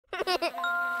Lellobee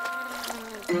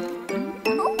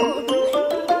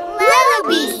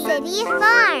City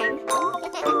Farm.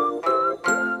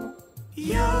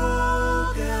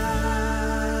 Yoga.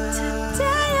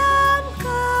 Today I'm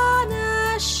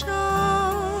gonna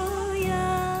show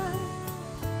ya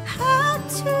how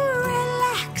to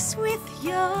relax with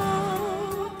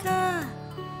yoga.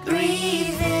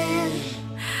 Breathe in,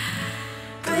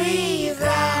 breathe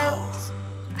out.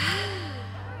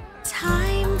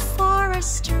 Time for a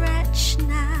stretch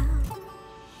now.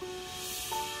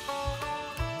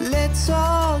 Let's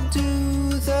all do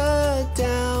the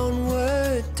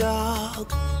downward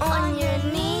dog. On your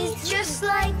knees just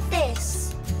like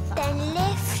this. Then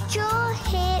lift your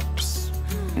hips.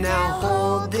 Now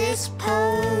hold this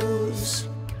pose.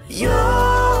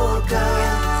 Yoga,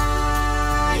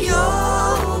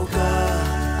 yoga.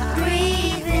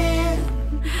 Breathe in,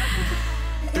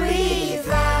 breathe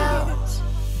out.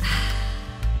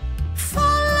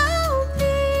 Follow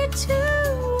me to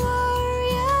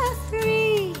Warrior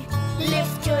 3.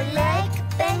 Lift your leg,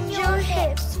 bend your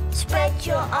hips. Spread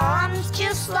your arms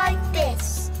just like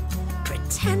this.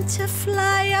 Pretend to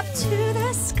fly up to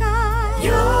the sky.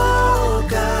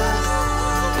 Yoga,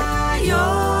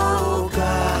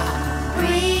 yoga.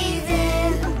 Breathe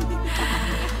in,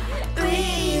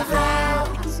 breathe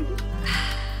out.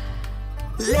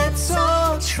 Let's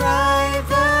all try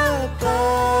the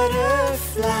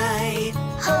butterfly.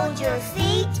 Hold your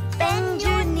feet, bend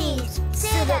your knees.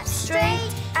 Sit up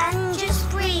straight and just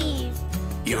breathe.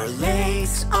 Your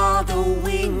legs are the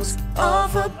wings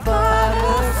of a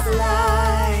butterfly.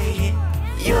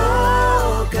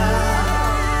 Yoga,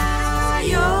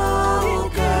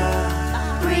 yoga.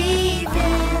 Breathe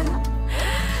in,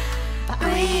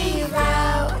 breathe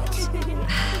out.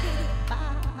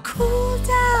 Cool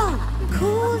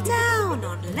down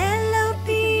on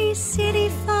Lellobee City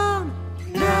Farm.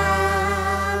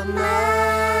 Namaste.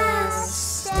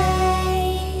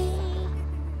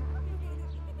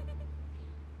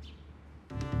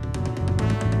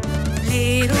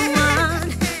 Little one,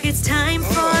 it's time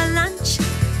for lunch.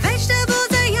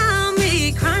 Vegetables are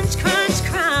yummy, crunch, crunch,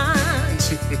 crunch.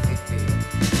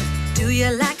 Do you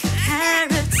like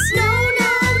carrots? No,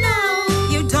 no, no.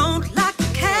 You don't like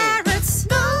carrots?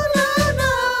 No, no,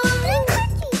 no. I'm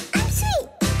crunchy, I'm sweet,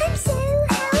 I'm so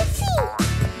healthy.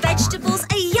 Vegetables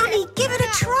are yummy, give it a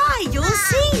try, you'll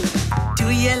see. Do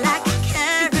you like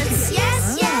carrots?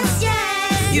 Yes, yes,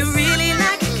 yes. You really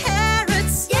like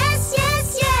carrots? Yes,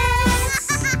 yes, yes.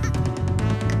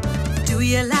 Do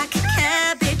you like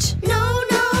cabbage? No,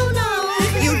 no, no.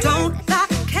 You don't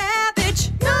like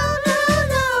cabbage? No, no,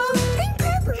 no. I'm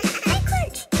purple, I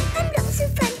crunch. I'm lots of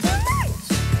fun to lunch.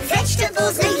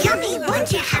 Vegetables are yummy, won't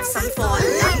you have some for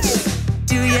lunch?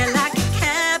 Do you like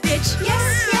cabbage? Yes,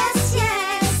 yes,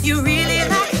 yes. You really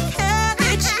like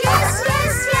cabbage? Yes,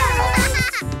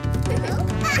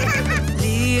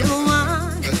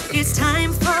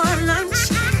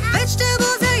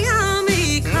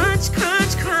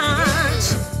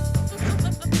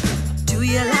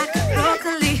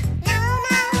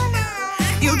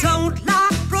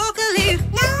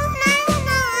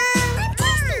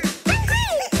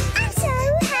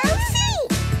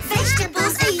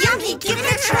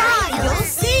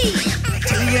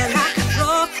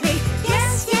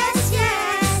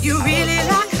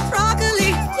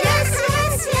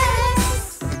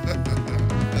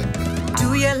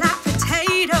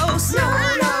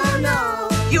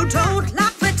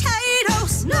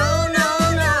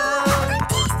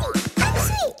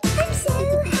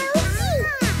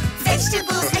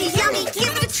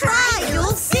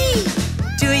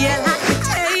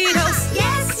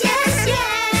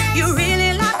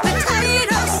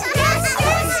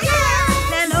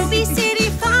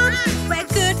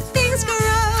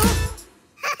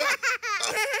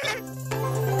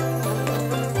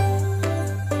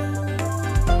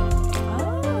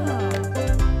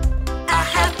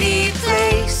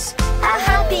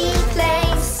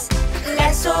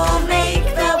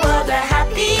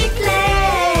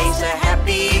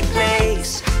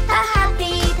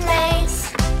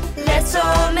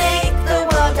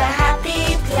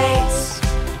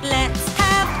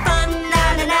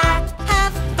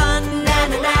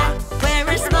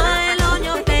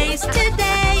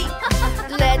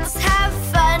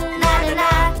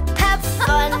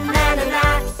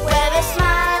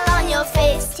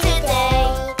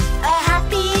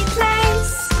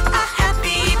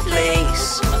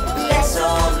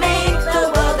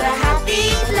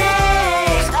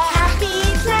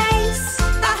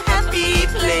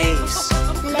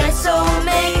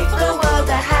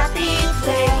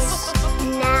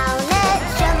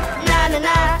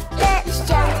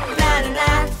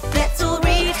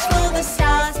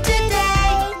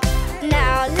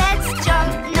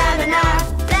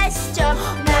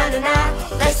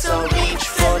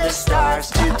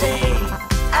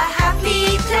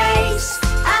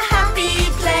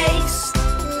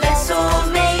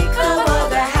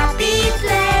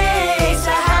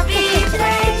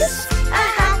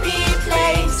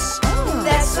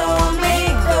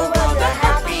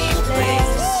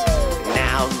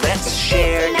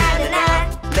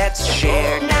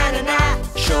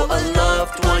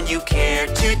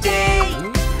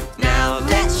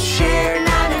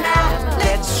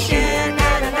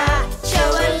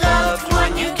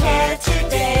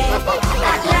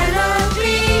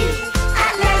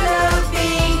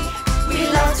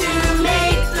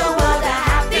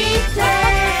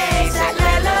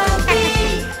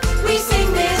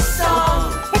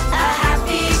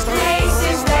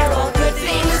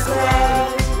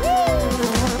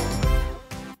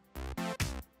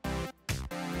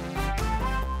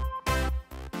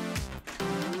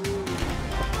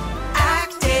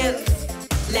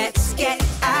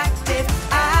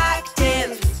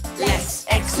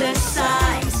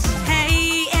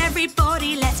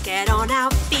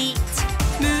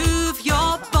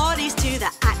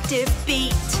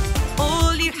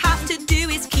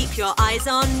 eyes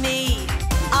on me.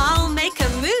 I'll make a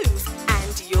move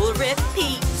and you'll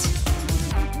repeat.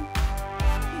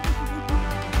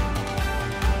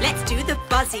 Let's do the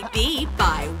buzzy bee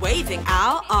by waving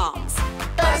our arms.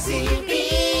 Buzzy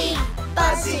bee,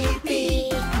 buzzy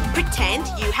bee. Pretend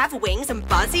you have wings and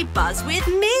buzzy buzz with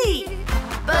me.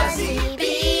 Buzzy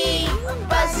bee,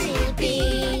 buzzy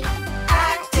bee.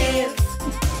 Active,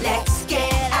 let's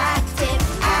get active,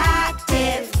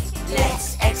 active.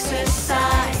 Let's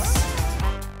exercise.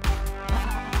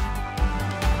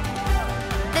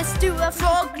 Let's do a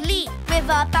frog leap with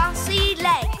our bouncy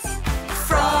legs.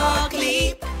 Frog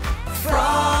leap,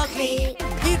 frog leap.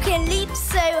 You can leap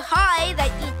so high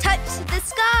that you touch the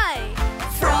sky.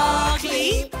 Frog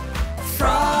leap,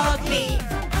 frog leap.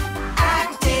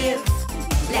 Active,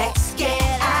 let's get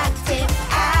active,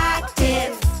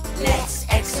 active. Let's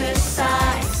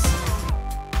exercise.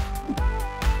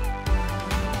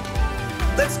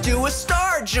 Let's do a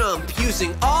star jump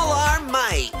using all our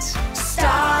might.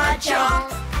 Star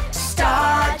jump,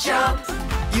 star jump.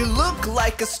 You look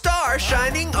like a star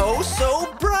shining oh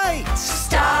so bright.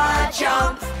 Star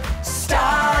jump,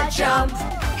 star jump.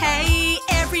 Hey,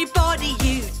 everybody,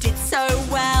 you did so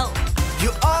well.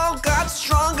 You all got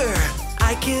stronger,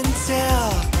 I can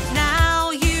tell.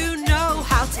 Now you know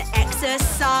how to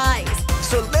exercise.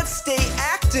 So let's stay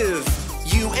active,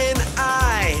 you and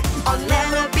I. On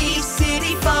Lellobee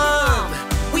City Farm,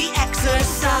 we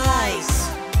exercise.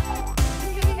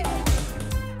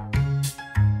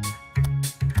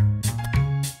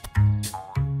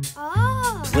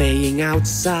 Playing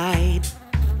outside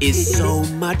is so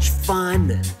much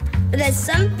fun. But there's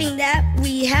something that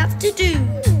we have to do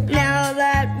now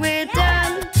that we're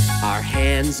done. Our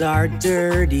hands are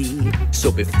dirty,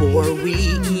 so before we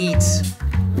eat,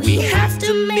 we have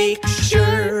to make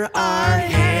sure our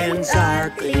hands are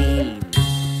clean.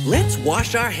 Let's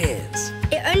wash our hands.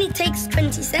 It only takes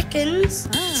 20 seconds.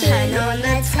 Turn on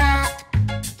the tap.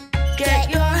 Get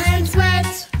your hands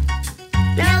wet.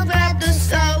 Now grab the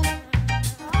soap.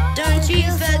 Don't you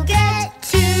forget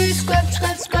to scrub,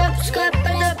 scrub, scrub, scrub,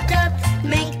 dub, dub.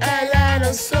 Make a lot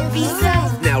of soapy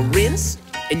soap. Now rinse,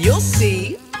 and you'll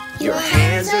see your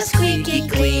hands are squeaky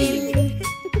clean.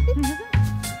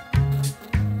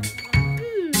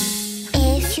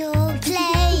 If you're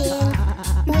playing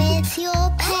with your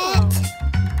pet,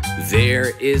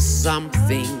 There is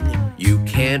something you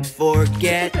can't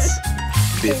forget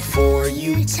before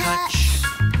you touch.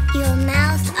 your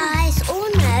mouth, eyes, or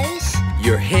nose,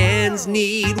 Your hands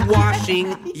need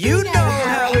washing, you know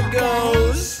how it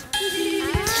goes.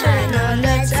 turn on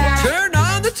the tap. Turn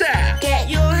on the tap. Get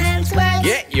your hands wet.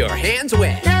 Get your hands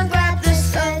wet. Now grab the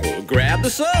soap. Grab the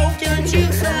soap. Don't you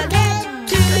forget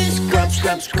to scrub,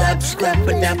 scrub, scrub, scrub,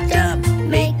 dub, dub.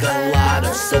 Make a lot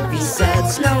of soapy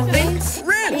suds. Now rinse.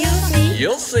 Rinse.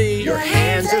 You'll see your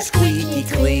hands are squeaky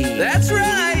clean. That's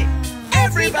right.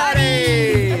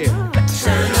 Everybody.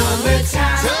 Turn on the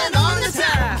tap. Turn on the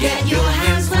tap. Get your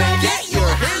hands wet. Get your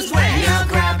hands wet. Now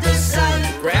grab the soap.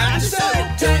 Grab the soap.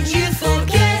 Don't you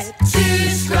forget to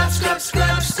scrub, scrub,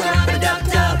 scrub, scrub, dub,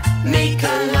 dub. Make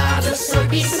a lot of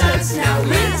soapy suds. Now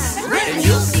rinse. Rinse.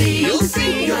 You'll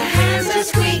see your hands are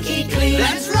squeaky clean.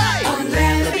 That's right. On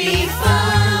Lellobee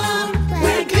Farm,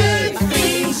 where good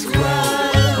things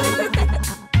grow.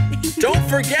 Don't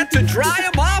forget to dry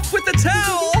them off with the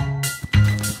towel.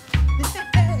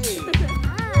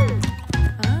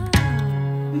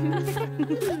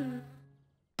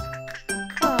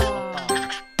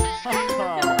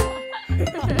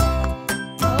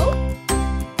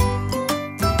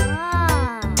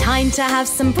 Time to have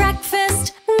some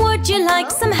breakfast. Would you like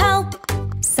some help?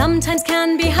 Sometimes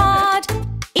can be hard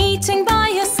eating by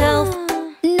yourself.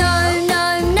 No, no,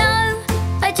 no,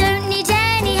 I don't need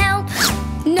any help.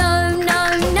 No, no,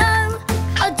 no,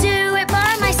 I'll do it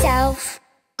by myself.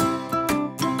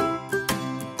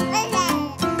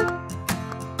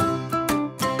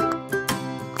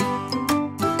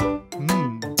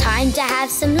 Time to have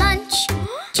some lunch.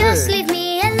 Just leave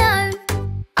me alone.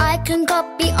 I can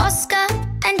copy Oscar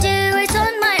and do it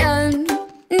on my own.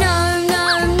 No, no,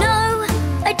 no,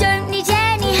 I don't need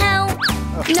any help.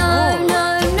 No,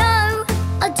 no, no,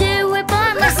 I'll do it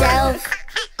by myself.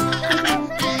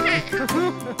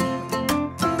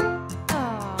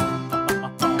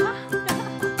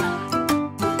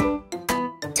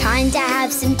 Time to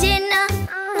have some dinner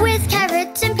with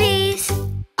carrots and peas.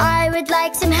 I would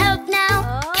like some help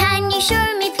now. Can you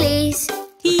show me, please?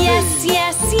 Yes,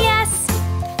 yes, yes,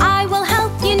 I will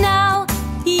help you now.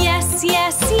 Yes,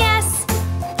 yes, yes,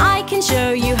 I can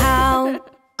show you how.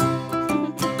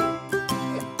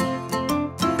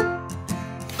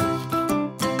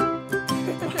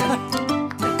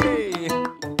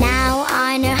 Now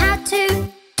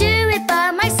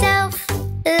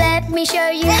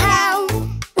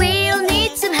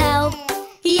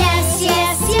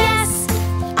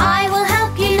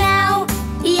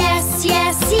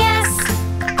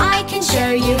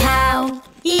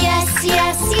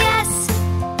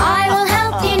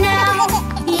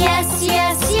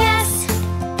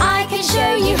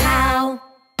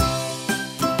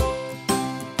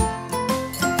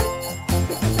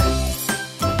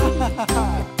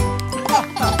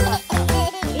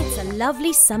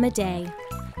lovely summer day.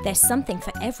 There's something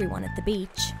for everyone at the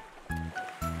beach.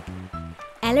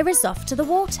 Ella is off to the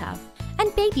water,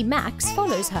 and baby Max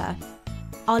follows her.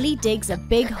 Ollie digs a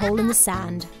big hole in the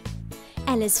sand.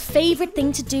 Ella's favourite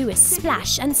thing to do is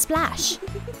splash and splash.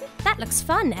 That looks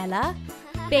fun, Ella.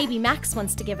 Baby Max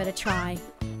wants to give it a try.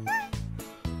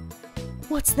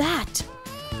 What's that?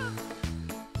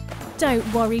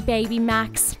 Don't worry, baby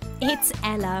Max. It's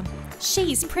Ella.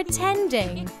 She's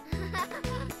pretending.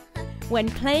 When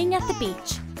playing at the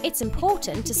beach, it's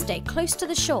important to stay close to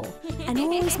the shore and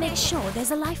always make sure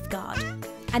there's a lifeguard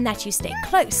and that you stay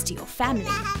close to your family.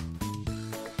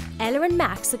 Ella and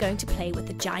Max are going to play with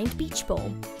the giant beach ball.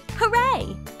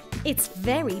 Hooray! It's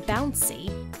very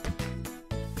bouncy.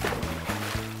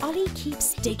 Ollie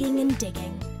keeps digging and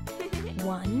digging.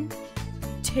 1,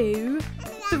 2,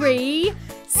 3,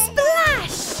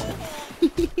 splash!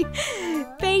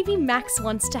 Baby Max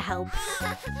wants to help.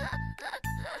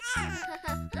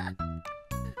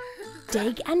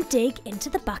 Dig and dig into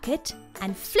the bucket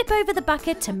and flip over the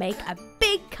bucket to make a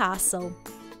big castle.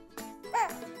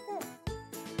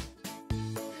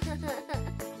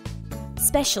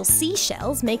 Special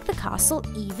seashells make the castle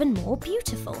even more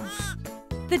beautiful.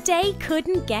 The day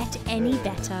couldn't get any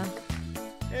better.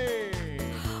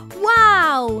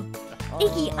 Wow!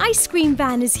 Iggy ice cream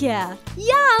van is here!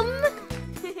 Yum!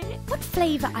 What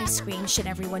flavour ice cream should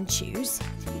everyone choose?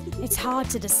 It's hard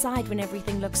to decide when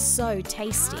everything looks so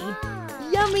tasty.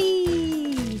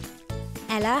 Yummy!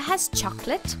 Ella has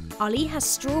chocolate, Ollie has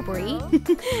strawberry,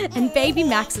 and baby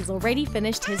Max has already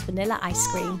finished his vanilla ice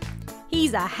cream.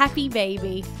 He's a happy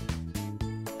baby.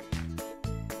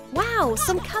 Wow,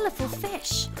 some colourful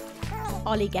fish.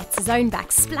 Ollie gets his own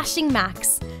back, splashing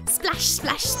Max. Splash,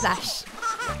 splash, splash.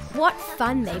 What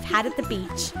fun they've had at the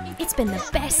beach. It's been the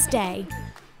best day.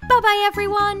 Bye-bye,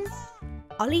 everyone.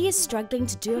 Ollie is struggling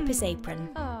to do up his apron,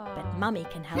 but Mummy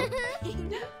can help.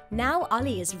 Now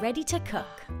Ollie is ready to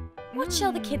cook. What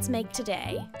shall the kids make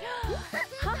today?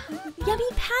 Yummy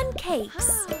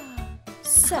pancakes!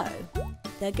 So,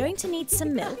 they're going to need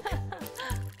some milk.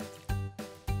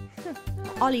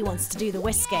 Ollie wants to do the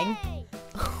whisking.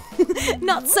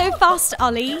 Not so fast,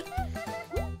 Ollie.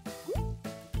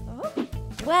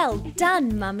 Well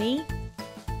done, Mummy.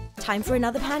 Time for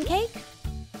another pancake?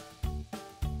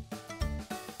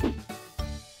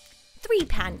 3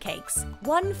 pancakes,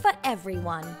 1 for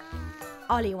everyone.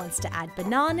 Ollie wants to add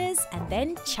bananas and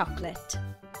then chocolate.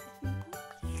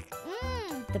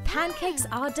 The pancakes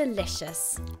are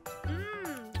delicious.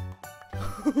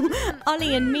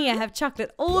 Ollie and Mia have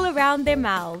chocolate all around their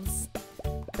mouths.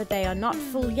 But they are not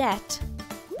full yet.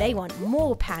 They want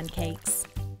more pancakes.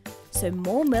 So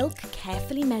more milk,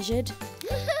 carefully measured.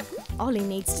 Ollie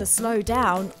needs to slow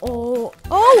down or...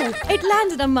 Oh! It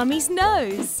landed on Mummy's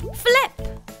nose.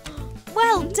 Flip!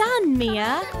 Well done,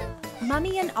 Mia.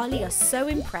 Mummy and Ollie are so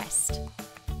impressed.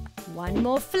 1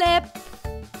 more flip.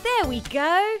 There we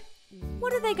go.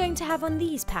 What are they going to have on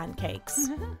these pancakes?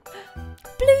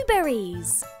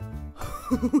 Blueberries.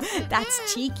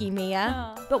 That's cheeky,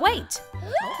 Mia. But wait,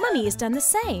 Mummy has done the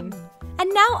same.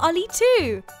 And now Ollie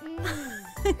too.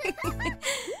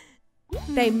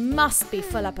 They must be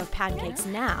full up of pancakes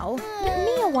now, but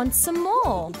Mia wants some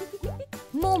more.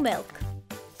 More milk.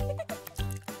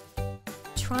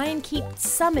 Try and keep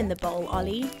some in the bowl,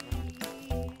 Ollie.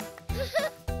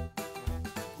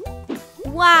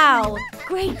 Wow,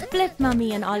 great flip,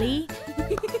 Mummy and Ollie.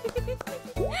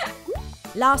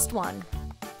 Last one.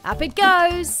 Up it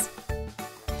goes.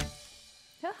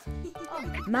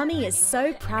 Mummy is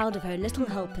so proud of her little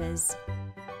helpers.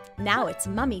 Now it's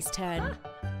Mummy's turn,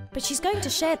 but she's going to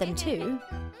share them too.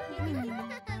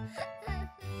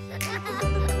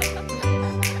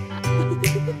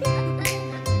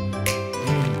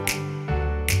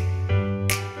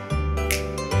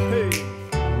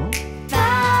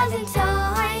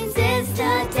 Valentines is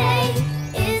the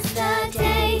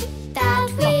day that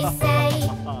we say,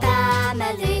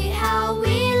 family, how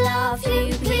we love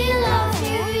you,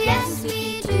 yes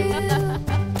we do.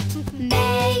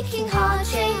 Making heart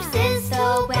shapes is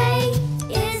the way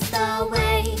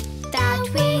that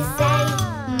we say,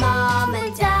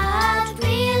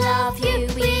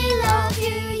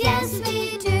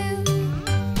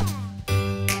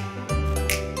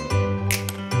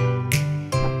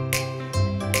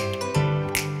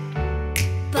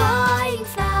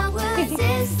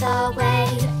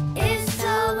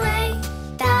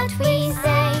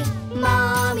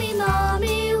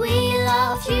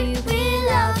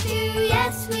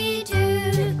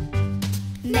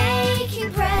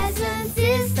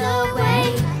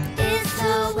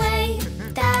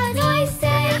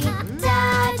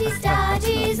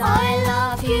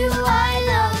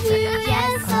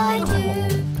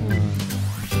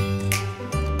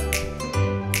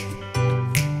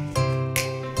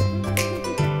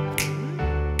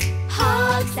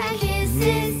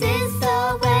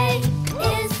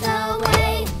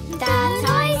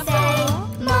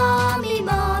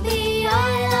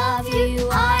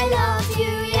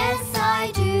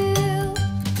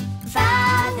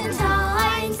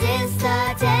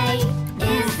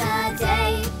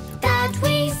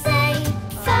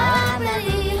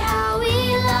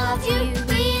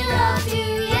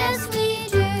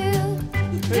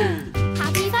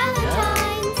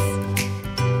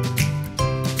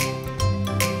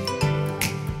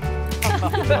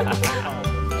 Going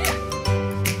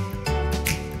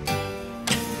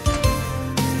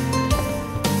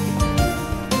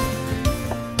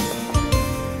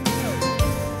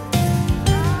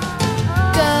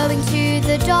to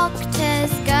the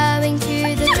doctors, going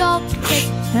to the doctors.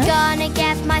 Gonna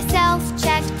get myself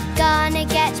checked, gonna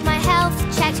get my health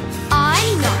checked.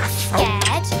 I'm not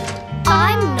scared,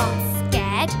 I'm not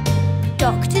scared.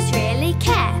 Doctors really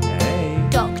care,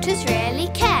 doctors really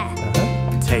care.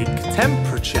 Take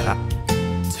temperature,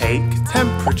 take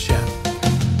temperature.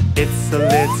 It's a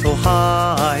little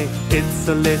high, it's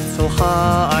a little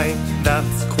high.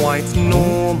 That's quite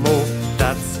normal,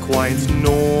 that's quite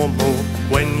normal.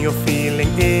 When you're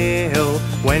feeling ill,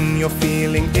 when you're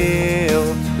feeling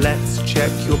ill, let's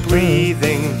check your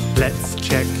breathing, let's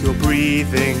check your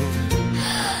breathing.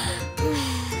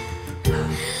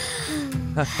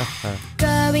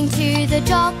 Going to the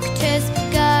doctors,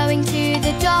 going to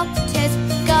the doctors.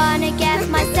 Gonna get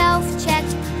myself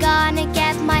checked, gonna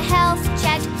get my health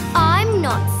checked. I'm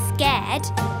not scared,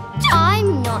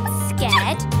 I'm not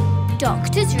scared.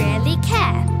 Doctors really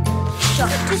care,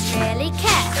 doctors really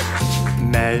care.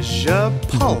 Measure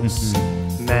pulse,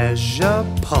 measure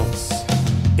pulse.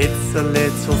 It's a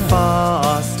little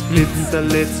fast, it's a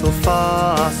little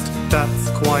fast. That's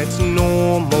quite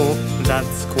normal,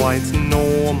 that's quite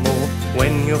normal.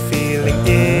 When you're feeling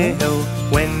ill,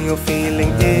 when you're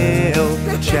feeling ill,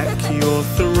 check your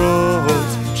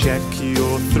throat, check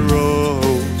your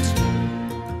throat.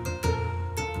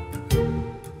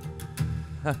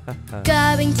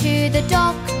 Going to the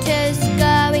doctors,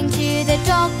 going to the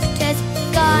doctors.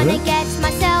 Gonna get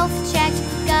myself checked,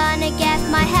 gonna get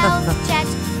my health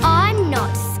checked. I'm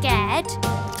not scared,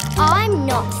 I'm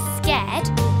not scared.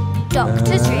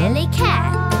 Doctors really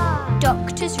care,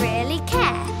 doctors really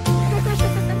care.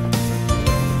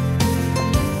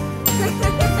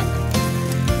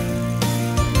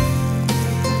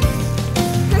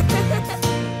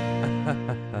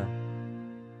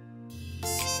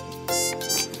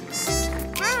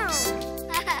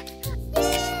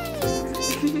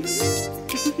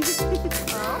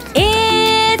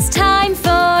 It's time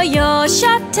for your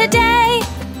shot today.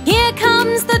 Here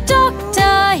comes the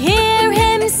doctor, hear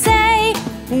him say,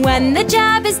 when the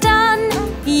jab is done,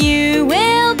 you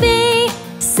will be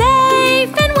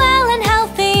safe and well and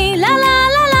healthy. La la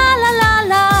la la la la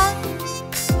la.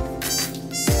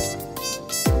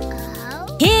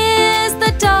 Here's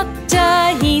the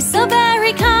doctor, he's so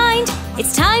very kind.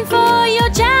 It's time for your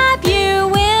jab, you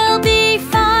will be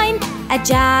fine. A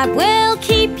jab will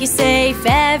keep you safe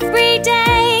every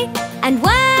day, and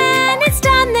when it's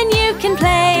done, then you can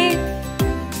play.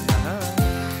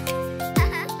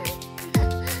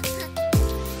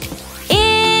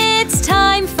 It's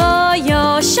time for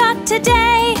your shot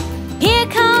today. Here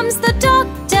comes the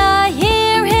doctor,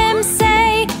 hear him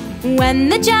say, when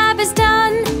the jab is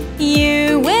done,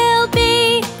 you will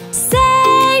be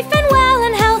safe and well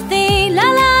and healthy. La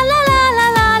la la la la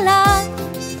la la.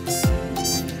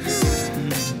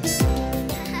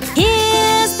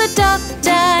 Here's the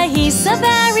doctor, he's so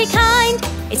very kind.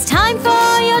 It's time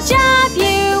for your jab,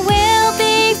 you will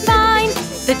be fine.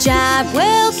 The jab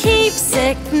will keep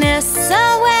sickness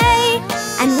away,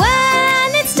 and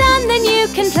when it's done, then you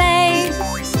can play.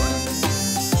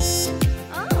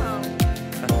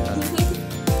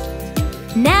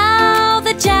 Now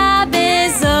the jab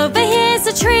is over, here's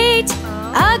a treat.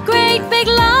 A great big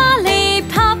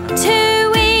lollipop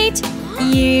to eat.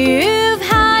 You've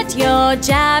had your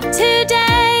jab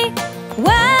today.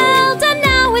 Well done,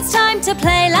 now it's time to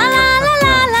play. La la la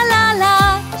la la la la.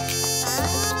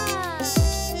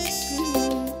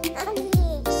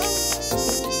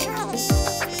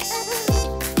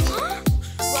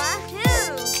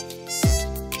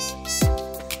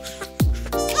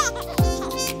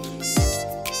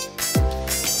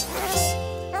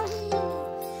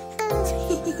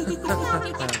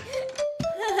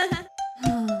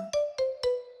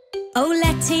 Oh,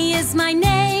 Lettie is my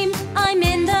name. I'm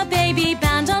in the baby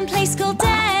band on play school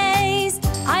days.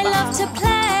 I love to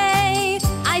play.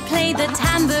 I play the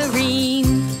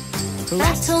tambourine.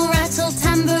 Rattle, rattle,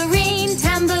 tambourine,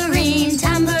 tambourine,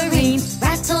 tambourine.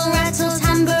 Rattle, rattle,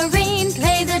 tambourine.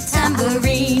 Play the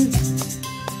tambourine.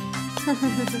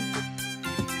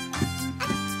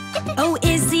 Oh,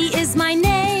 Izzy is my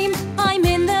name. I'm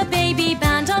in the baby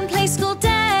band on play school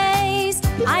days.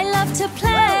 I love to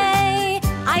play.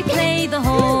 I play the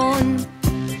horn.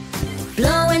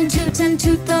 Blow and toot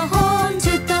the horn,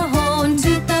 toot the horn,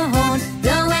 toot the horn.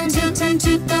 Blow and toot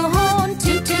the horn,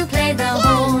 toot to play the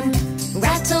horn.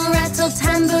 Rattle, rattle,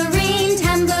 tambourine,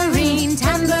 tambourine,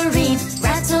 tambourine.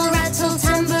 Rattle, rattle,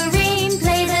 tambourine,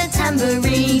 play the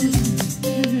tambourine.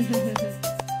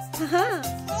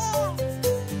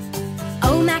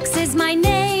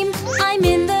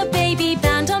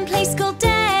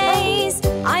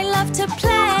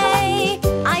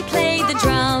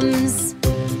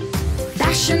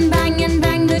 Bash and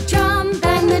bang the drum,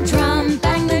 bang the drum,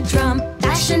 bang the drum.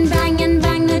 Bash and bang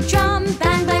the drum,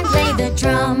 bang bang play the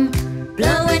drum.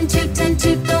 Blow and toot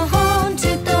the horn,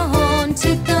 toot the horn,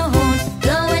 toot the horn.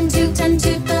 Blow and toot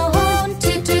the horn,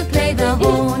 toot toot play the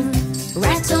horn.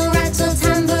 Rattle rattle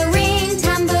tambourine,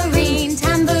 tambourine,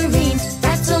 tambourine.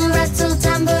 Rattle rattle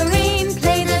tambourine,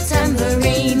 play the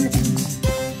tambourine.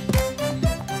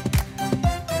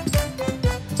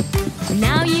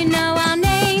 Now you know our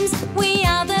names. We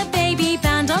are the baby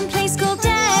band on play school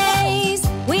days.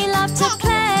 We love to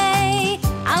play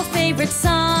our favorite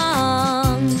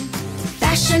song.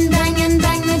 Bash and bang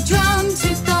the drum,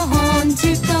 toot the horn,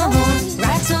 toot the horn.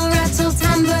 Rattle rattle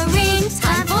tambourine,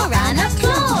 time for an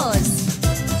applause.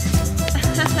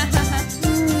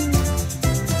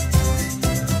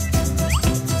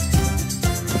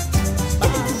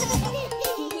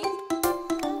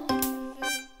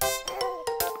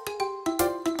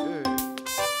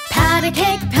 Pat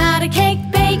a cake,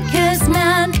 baker's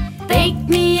man. Bake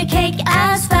me a cake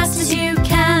as fast as you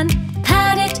can.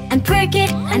 Pat it and prick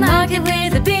it and mark it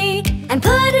with a B, and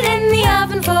put it in the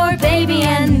oven for baby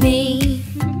and me.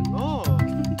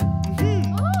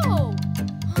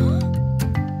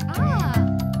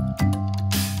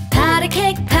 Pat a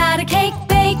cake,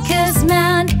 baker's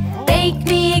man. Bake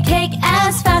me a cake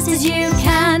as fast as you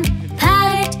can.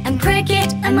 Pat it and prick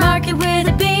it and mark it with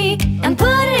a B, and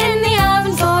put it in the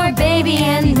oven for baby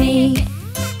and me.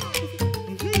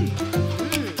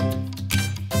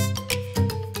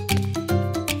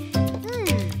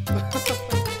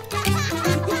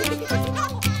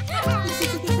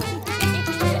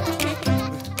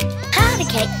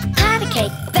 Pat a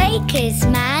cake, baker's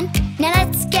man. Now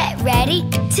let's get ready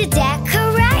to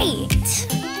decorate.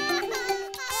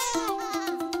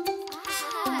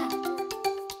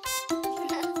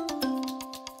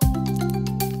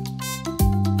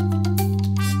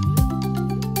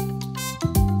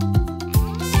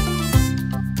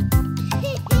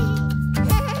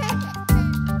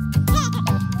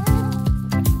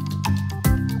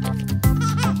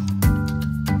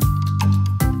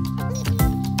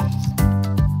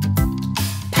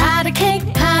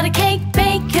 Pat a cake,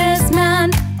 baker's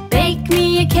man. Bake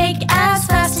me a cake as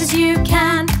fast as you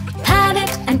can. Pat it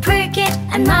and prick it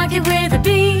and mark it with a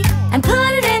B, and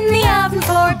put it in the oven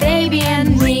for baby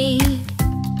and me.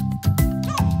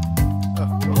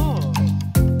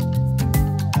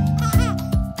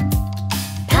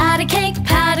 Pat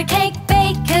a cake,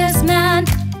 baker's man.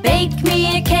 Bake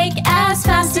me a cake as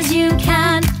fast as you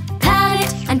can. Pat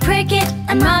it and prick it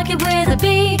and mark it with a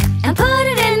B, and put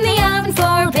it